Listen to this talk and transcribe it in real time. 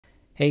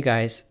Hey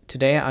guys,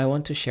 today I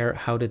want to share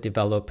how to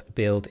develop,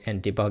 build,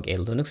 and debug a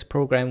Linux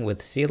program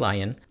with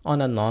CLion on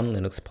a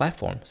non-Linux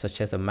platform such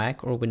as a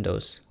Mac or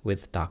Windows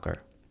with Docker.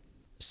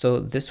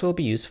 So this will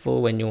be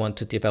useful when you want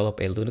to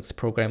develop a Linux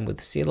program with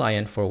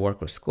CLion for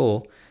work or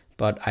school,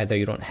 but either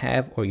you don't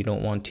have or you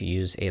don't want to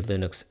use a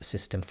Linux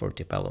system for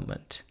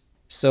development.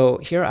 So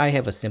here I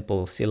have a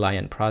simple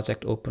CLion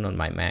project open on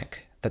my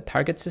Mac. The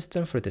target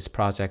system for this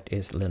project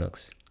is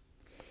Linux.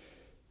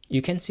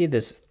 You can see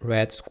this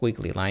red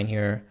squiggly line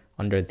here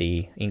under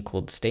the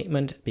include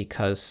statement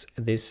because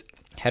this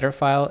header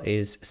file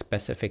is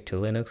specific to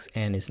Linux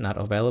and is not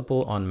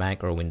available on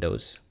Mac or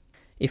Windows.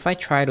 If I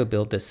try to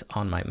build this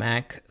on my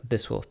Mac,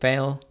 this will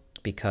fail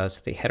because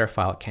the header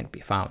file can't be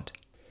found.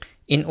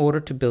 In order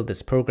to build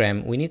this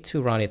program, we need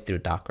to run it through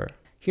Docker.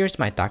 Here's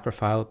my Docker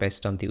file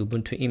based on the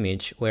Ubuntu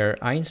image where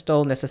I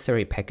install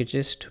necessary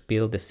packages to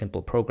build this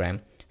simple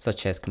program,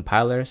 such as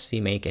compiler,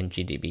 cmake, and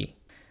gdb.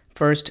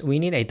 First, we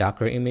need a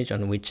Docker image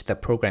on which the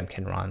program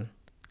can run.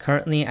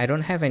 Currently, I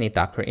don't have any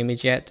Docker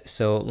image yet,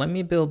 so let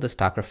me build this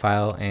Docker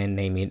file and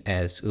name it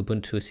as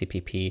ubuntu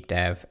cpp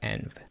dev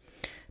env.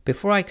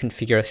 Before I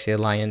configure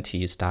CLion to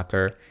use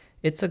Docker,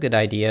 it's a good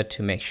idea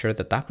to make sure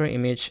the Docker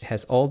image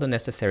has all the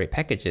necessary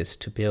packages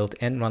to build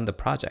and run the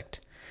project.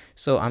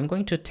 So I'm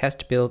going to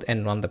test build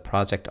and run the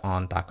project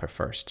on Docker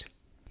first.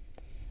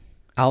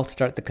 I'll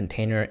start the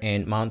container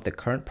and mount the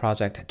current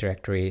project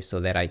directory so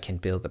that I can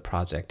build the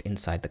project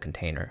inside the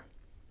container.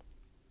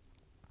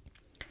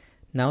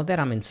 Now that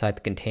I'm inside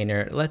the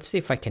container, let's see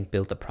if I can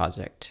build the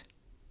project.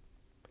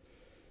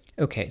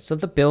 Okay, so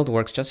the build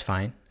works just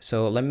fine.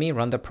 So let me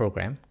run the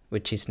program,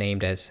 which is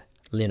named as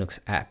Linux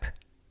app.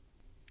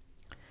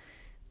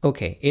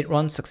 Okay, it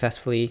runs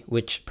successfully,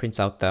 which prints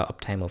out the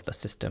uptime of the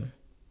system.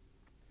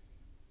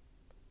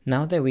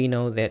 Now that we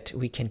know that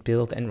we can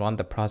build and run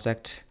the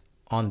project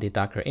on the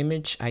Docker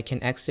image, I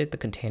can exit the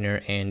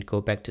container and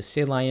go back to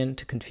CLion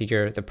to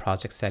configure the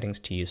project settings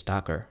to use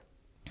Docker.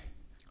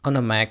 On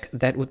a Mac,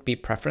 that would be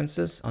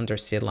Preferences under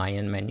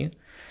CLion menu,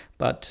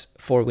 but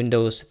for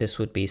Windows, this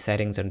would be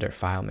Settings under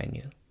File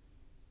menu.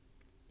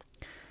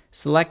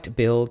 Select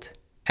Build,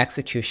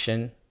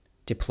 Execution,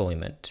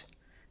 Deployment,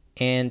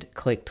 and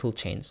click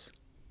Toolchains.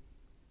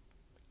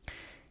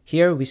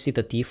 Here we see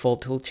the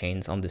default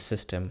toolchains on the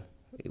system,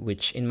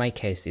 which in my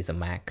case is a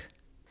Mac.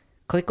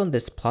 Click on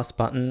this plus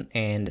button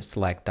and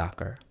select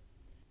Docker.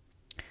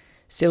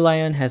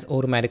 CLion has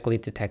automatically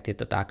detected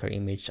the Docker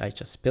image I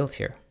just built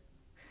here.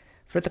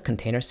 For the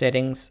container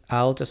settings,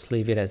 I'll just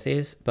leave it as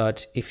is,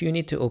 but if you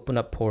need to open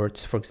up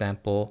ports, for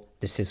example,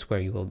 this is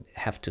where you will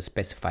have to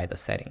specify the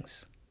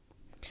settings.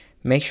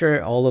 Make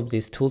sure all of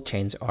these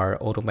toolchains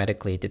are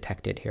automatically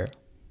detected here.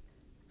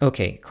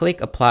 Okay,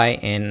 click Apply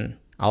and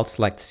I'll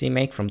select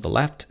cmake from the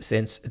left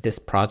since this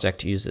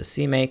project uses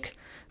cmake,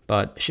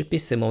 but should be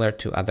similar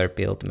to other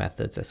build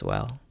methods as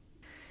well.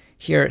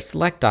 Here,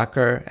 select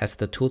Docker as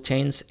the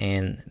toolchains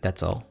and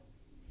that's all.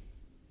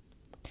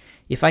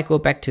 If I go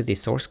back to the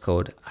source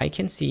code, I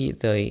can see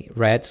the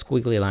red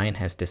squiggly line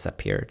has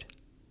disappeared.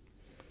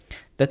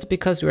 That's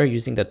because we are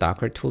using the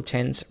Docker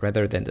toolchains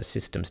rather than the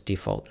system's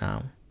default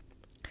now.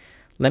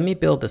 Let me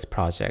build this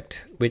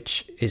project,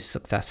 which is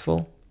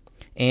successful,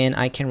 and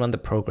I can run the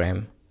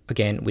program,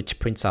 again, which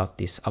prints out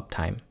this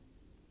uptime.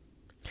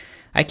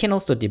 I can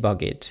also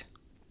debug it.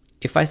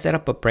 If I set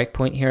up a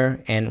breakpoint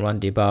here and run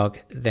debug,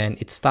 then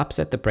it stops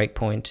at the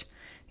breakpoint,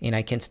 and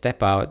I can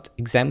step out,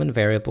 examine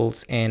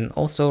variables, and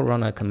also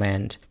run a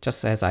command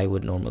just as I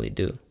would normally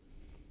do.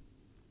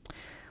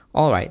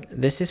 Alright,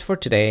 this is for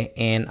today,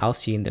 and I'll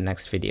see you in the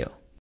next video.